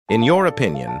In your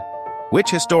opinion, which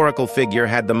historical figure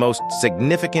had the most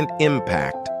significant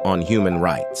impact on human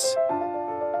rights?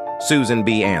 Susan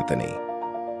B. Anthony.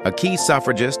 A key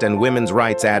suffragist and women's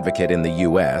rights advocate in the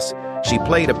U.S., she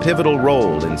played a pivotal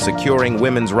role in securing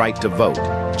women's right to vote,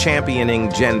 championing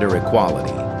gender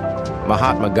equality.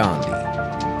 Mahatma Gandhi.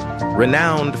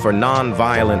 Renowned for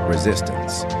non-violent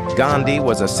resistance, Gandhi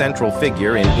was a central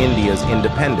figure in India's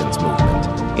independence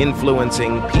movement,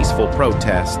 influencing peaceful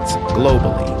protests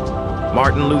globally.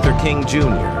 Martin Luther King Jr.,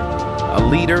 a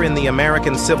leader in the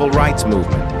American civil rights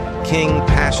movement, King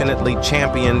passionately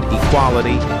championed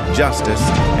equality, justice,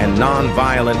 and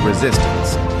non-violent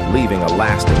resistance, leaving a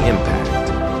lasting impact.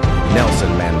 Nelson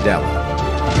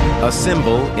Mandela. A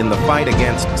symbol in the fight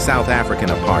against South African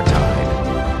apartheid,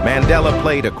 Mandela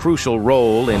played a crucial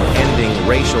role in ending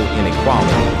racial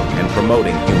inequality and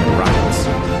promoting human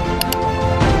rights.